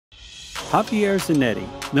Javier Zanetti,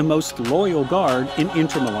 the most loyal guard in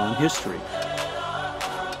Inter Milan history.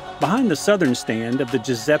 Behind the southern stand of the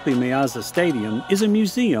Giuseppe Meazza Stadium is a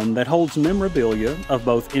museum that holds memorabilia of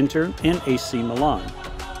both Inter and AC Milan.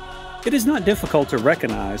 It is not difficult to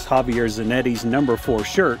recognize Javier Zanetti's number 4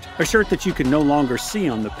 shirt, a shirt that you can no longer see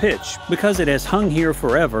on the pitch, because it has hung here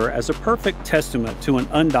forever as a perfect testament to an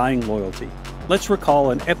undying loyalty. Let's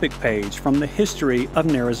recall an epic page from the history of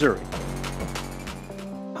Nerazzurri.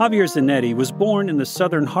 Javier Zanetti was born in the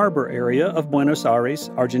southern harbor area of Buenos Aires,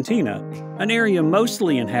 Argentina, an area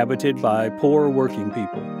mostly inhabited by poor working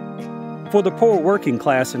people. For the poor working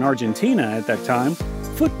class in Argentina at that time,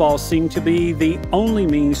 football seemed to be the only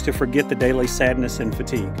means to forget the daily sadness and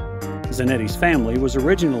fatigue. Zanetti's family was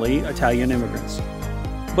originally Italian immigrants.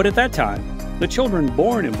 But at that time, the children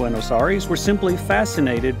born in Buenos Aires were simply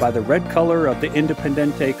fascinated by the red color of the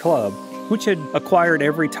Independiente club, which had acquired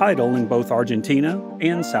every title in both Argentina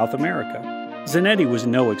and South America. Zanetti was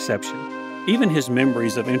no exception. Even his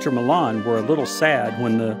memories of Inter Milan were a little sad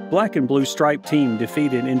when the black and blue striped team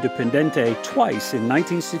defeated Independiente twice in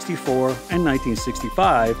 1964 and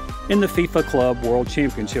 1965 in the FIFA Club World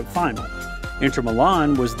Championship final. Inter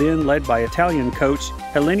Milan was then led by Italian coach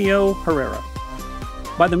Helenio Herrera.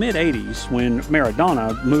 By the mid-'80s, when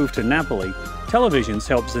Maradona moved to Napoli, televisions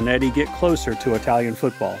helped Zanetti get closer to Italian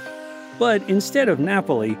football. But instead of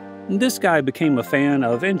Napoli, this guy became a fan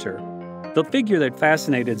of Inter. The figure that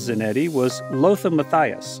fascinated Zanetti was Lothar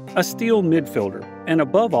Matthäus, a steel midfielder, and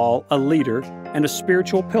above all, a leader and a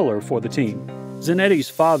spiritual pillar for the team.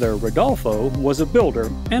 Zanetti's father, Rodolfo, was a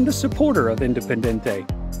builder and a supporter of Independiente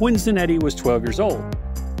when Zanetti was 12 years old.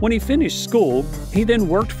 When he finished school, he then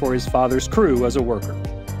worked for his father's crew as a worker.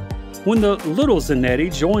 When the little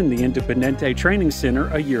Zanetti joined the Independiente training center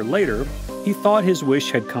a year later, he thought his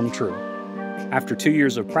wish had come true. After 2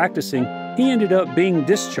 years of practicing, he ended up being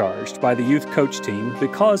discharged by the youth coach team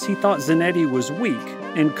because he thought Zanetti was weak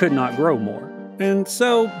and could not grow more. And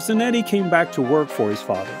so Zanetti came back to work for his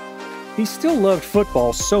father. He still loved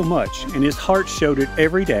football so much, and his heart showed it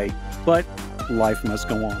every day, but life must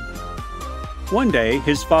go on. One day,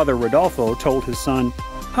 his father Rodolfo told his son,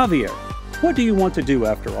 "Javier, what do you want to do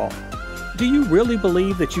after all? Do you really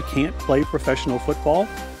believe that you can't play professional football?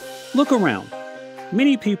 Look around.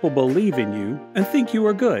 Many people believe in you and think you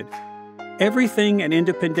are good. Everything at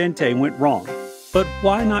Independiente went wrong, but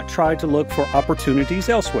why not try to look for opportunities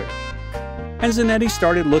elsewhere?" And Zanetti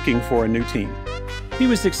started looking for a new team. He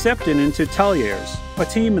was accepted into Talleres, a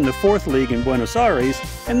team in the 4th League in Buenos Aires,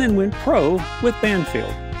 and then went pro with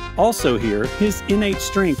Banfield. Also here, his innate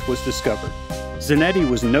strength was discovered. Zanetti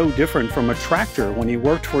was no different from a tractor when he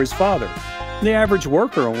worked for his father. The average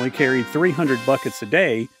worker only carried 300 buckets a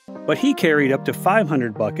day, but he carried up to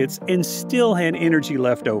 500 buckets and still had energy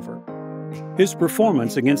left over. His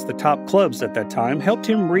performance against the top clubs at that time helped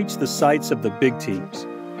him reach the sights of the big teams.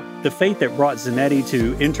 The fate that brought Zanetti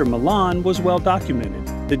to Inter Milan was well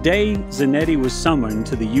documented. The day Zanetti was summoned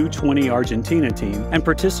to the U20 Argentina team and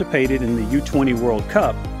participated in the U20 World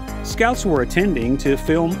Cup, scouts were attending to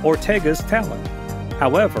film Ortega's talent.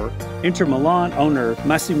 However, Inter Milan owner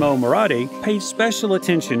Massimo Moratti paid special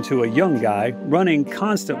attention to a young guy running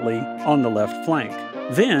constantly on the left flank.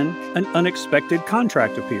 Then, an unexpected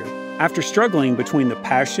contract appeared. After struggling between the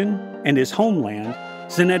passion and his homeland,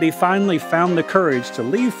 Zanetti finally found the courage to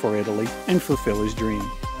leave for Italy and fulfill his dream.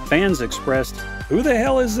 Fans expressed, "Who the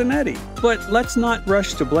hell is Zanetti?" But let's not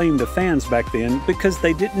rush to blame the fans back then because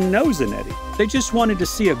they didn't know Zanetti. They just wanted to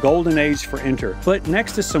see a golden age for Inter. But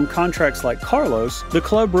next to some contracts like Carlos, the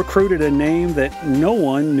club recruited a name that no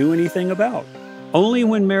one knew anything about. Only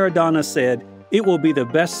when Maradona said, "It will be the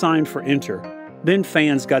best sign for Inter," then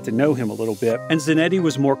fans got to know him a little bit, and Zanetti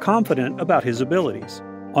was more confident about his abilities.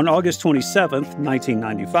 On August 27,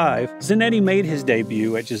 1995, Zanetti made his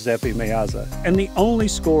debut at Giuseppe Meazza, and the only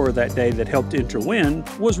scorer that day that helped Inter win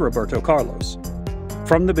was Roberto Carlos.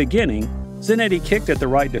 From the beginning, Zanetti kicked at the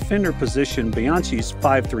right defender position Bianchi's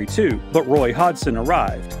 5-3-2, but Roy Hodgson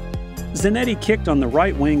arrived. Zanetti kicked on the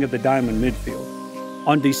right wing of the diamond midfield.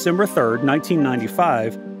 On December 3,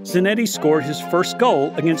 1995, Zanetti scored his first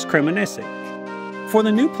goal against Cremonese. For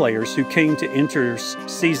the new players who came to Inter's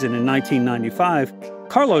season in 1995,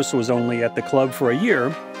 Carlos was only at the club for a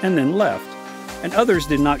year and then left, and others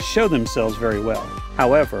did not show themselves very well.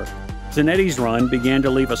 However, Zanetti's run began to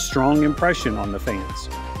leave a strong impression on the fans.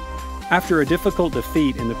 After a difficult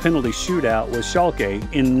defeat in the penalty shootout with Schalke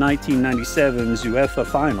in 1997's UEFA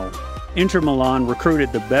final, Inter Milan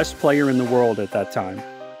recruited the best player in the world at that time,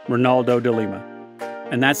 Ronaldo de Lima.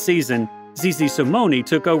 And that season, Zizzi Simoni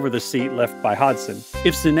took over the seat left by Hodgson.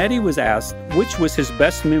 If Zanetti was asked which was his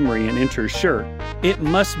best memory in Inter's shirt, it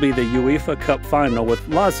must be the UEFA Cup final with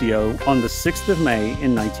Lazio on the 6th of May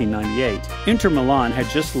in 1998. Inter Milan had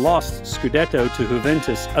just lost Scudetto to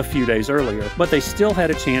Juventus a few days earlier, but they still had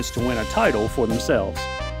a chance to win a title for themselves.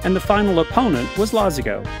 And the final opponent was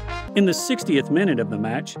Lazio. In the 60th minute of the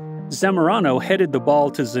match, Zamorano headed the ball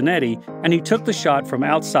to Zanetti, and he took the shot from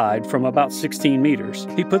outside from about 16 meters.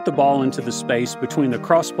 He put the ball into the space between the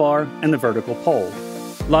crossbar and the vertical pole.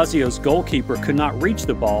 Lazio's goalkeeper could not reach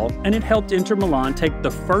the ball, and it helped Inter Milan take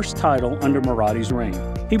the first title under Maratti's reign.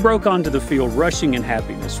 He broke onto the field rushing in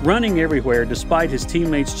happiness, running everywhere despite his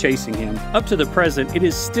teammates chasing him. Up to the present, it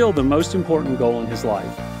is still the most important goal in his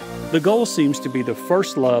life. The goal seems to be the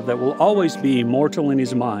first love that will always be immortal in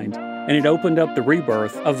his mind, and it opened up the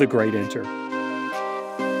rebirth of the great Inter.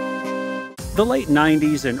 The late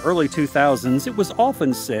 90s and early 2000s, it was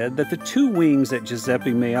often said that the two wings at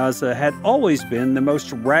Giuseppe Meazza had always been the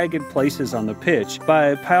most ragged places on the pitch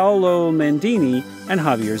by Paolo Maldini and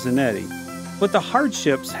Javier Zanetti. But the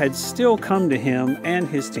hardships had still come to him and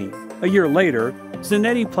his team. A year later,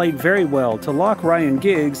 Zanetti played very well to lock Ryan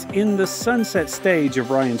Giggs in the sunset stage of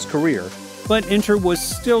Ryan's career. But Inter was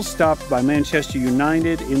still stopped by Manchester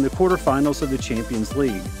United in the quarterfinals of the Champions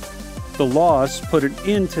League. The loss put an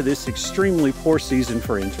end to this extremely poor season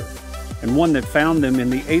for Inter, and one that found them in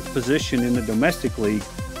the 8th position in the domestic league,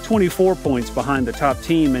 24 points behind the top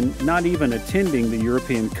team and not even attending the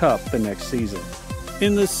European Cup the next season.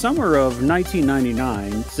 In the summer of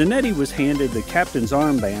 1999, Zanetti was handed the captain's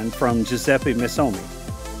armband from Giuseppe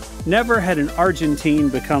Meazza. Never had an Argentine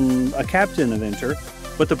become a captain of Inter,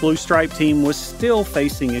 but the Blue Stripe team was still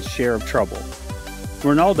facing its share of trouble.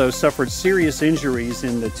 Ronaldo suffered serious injuries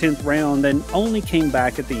in the 10th round and only came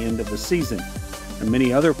back at the end of the season. And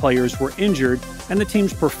many other players were injured, and the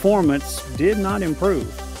team's performance did not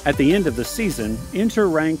improve. At the end of the season, Inter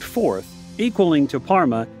ranked 4th, equaling to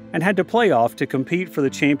Parma, and had to play off to compete for the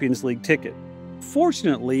Champions League ticket.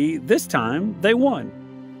 Fortunately, this time they won.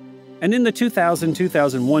 And in the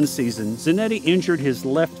 2000-2001 season, Zanetti injured his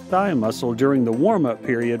left thigh muscle during the warm-up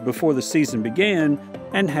period before the season began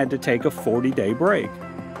and had to take a 40-day break.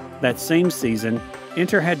 That same season,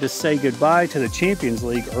 Inter had to say goodbye to the Champions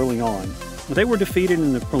League early on. They were defeated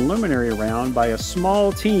in the preliminary round by a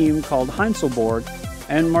small team called Heinzelborg,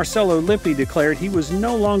 and Marcello Lippi declared he was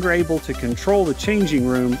no longer able to control the changing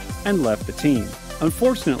room and left the team.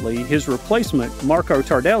 Unfortunately, his replacement, Marco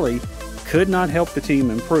Tardelli, could not help the team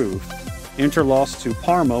improve. Inter lost to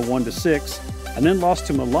Parma 1-6, and then lost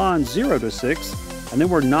to Milan 0-6, and then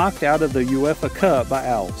were knocked out of the UEFA Cup by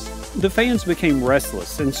Alves. The fans became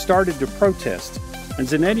restless and started to protest, and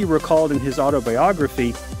Zanetti recalled in his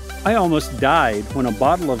autobiography, "I almost died when a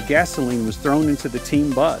bottle of gasoline was thrown into the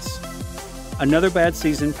team bus." Another bad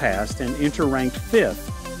season passed, and Inter ranked 5th.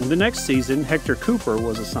 The next season, Hector Cooper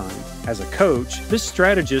was assigned. As a coach, this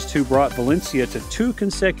strategist who brought Valencia to 2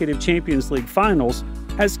 consecutive Champions League finals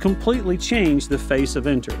has completely changed the face of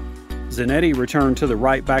Inter. Zanetti returned to the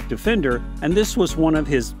right-back defender, and this was one of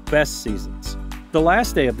his best seasons. The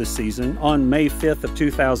last day of the season, on May 5th of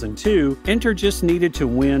 2002, Inter just needed to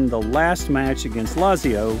win the last match against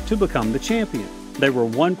Lazio to become the champion. They were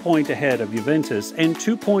 1 point ahead of Juventus and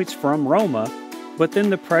 2 points from Roma, but then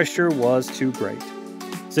the pressure was too great.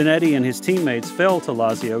 Zanetti and his teammates fell to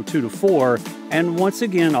Lazio 2-4 and once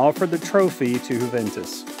again offered the trophy to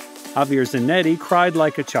Juventus. Javier Zanetti cried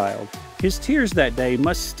like a child. His tears that day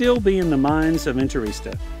must still be in the minds of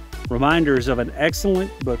Interista, reminders of an excellent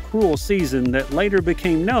but cruel season that later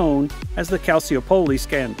became known as the Calciopoli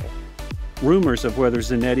scandal. Rumors of whether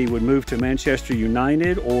Zanetti would move to Manchester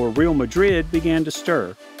United or Real Madrid began to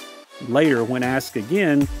stir. Later, when asked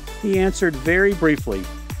again, he answered very briefly,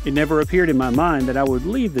 "It never appeared in my mind that I would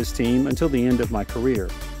leave this team until the end of my career."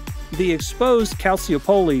 The exposed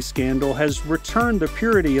Calciopoli scandal has returned the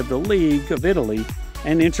purity of the League of Italy,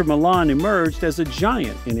 and Inter Milan emerged as a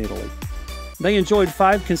giant in Italy. They enjoyed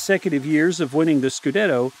 5 consecutive years of winning the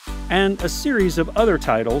Scudetto and a series of other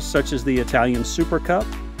titles such as the Italian Super Cup,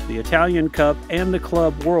 the Italian Cup, and the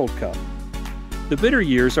Club World Cup. The bitter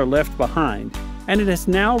years are left behind, and it has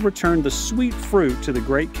now returned the sweet fruit to the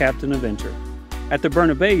great captain of Inter. At the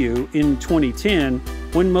Bernabeu in 2010,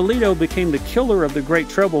 when Milito became the killer of the great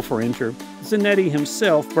treble for Inter, Zanetti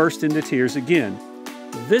himself burst into tears again.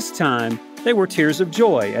 This time, they were tears of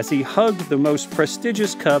joy as he hugged the most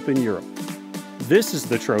prestigious cup in Europe. This is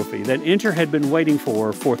the trophy that Inter had been waiting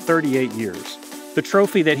for 38 years. The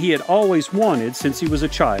trophy that he had always wanted since he was a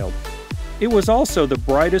child. It was also the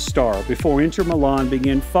brightest star before Inter Milan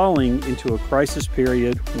began falling into a crisis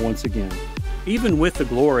period once again. Even with the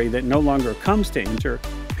glory that no longer comes to Inter,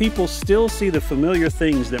 people still see the familiar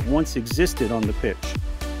things that once existed on the pitch.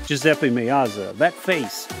 Giuseppe Meazza, that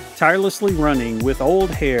face, tirelessly running with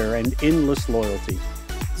old hair and endless loyalty.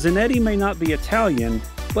 Zanetti may not be Italian,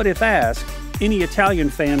 but if asked, any Italian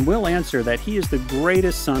fan will answer that he is the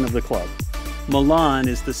greatest son of the club. Milan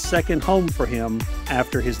is the second home for him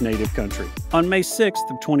after his native country. On May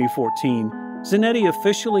 6th of 2014, Zanetti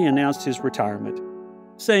officially announced his retirement,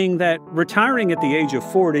 saying that retiring at the age of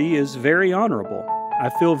 40 is very honorable.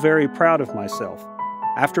 I feel very proud of myself.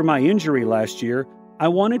 After my injury last year, I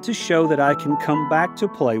wanted to show that I can come back to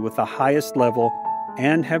play with the highest level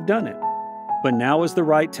and have done it. But now is the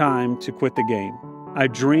right time to quit the game. I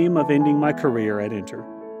dream of ending my career at Inter.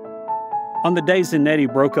 On the day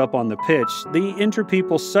Zanetti broke up on the pitch, the Inter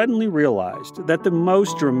people suddenly realized that the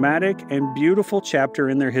most dramatic and beautiful chapter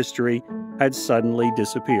in their history had suddenly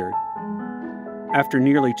disappeared. After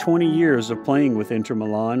nearly 20 years of playing with Inter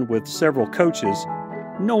Milan with several coaches,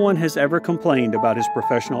 no one has ever complained about his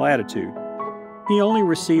professional attitude. He only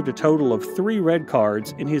received a total of 3 red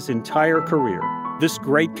cards in his entire career. This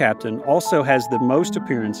great captain also has the most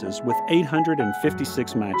appearances with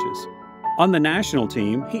 856 matches. On the national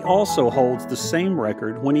team, he also holds the same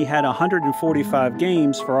record when he had 145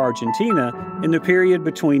 games for Argentina in the period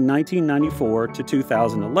between 1994 to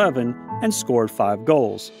 2011 and scored 5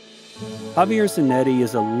 goals. Javier Zanetti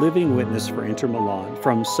is a living witness for Inter Milan,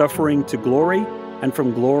 from suffering to glory and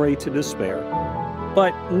from glory to despair.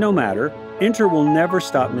 But no matter, Inter will never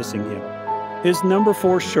stop missing him. His number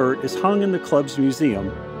 4 shirt is hung in the club's museum,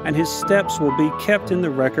 and his steps will be kept in the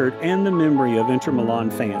record and the memory of Inter Milan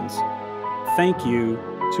fans. Thank you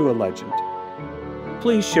to a legend.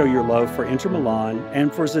 Please show your love for Inter Milan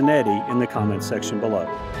and for Zanetti in the comments section below.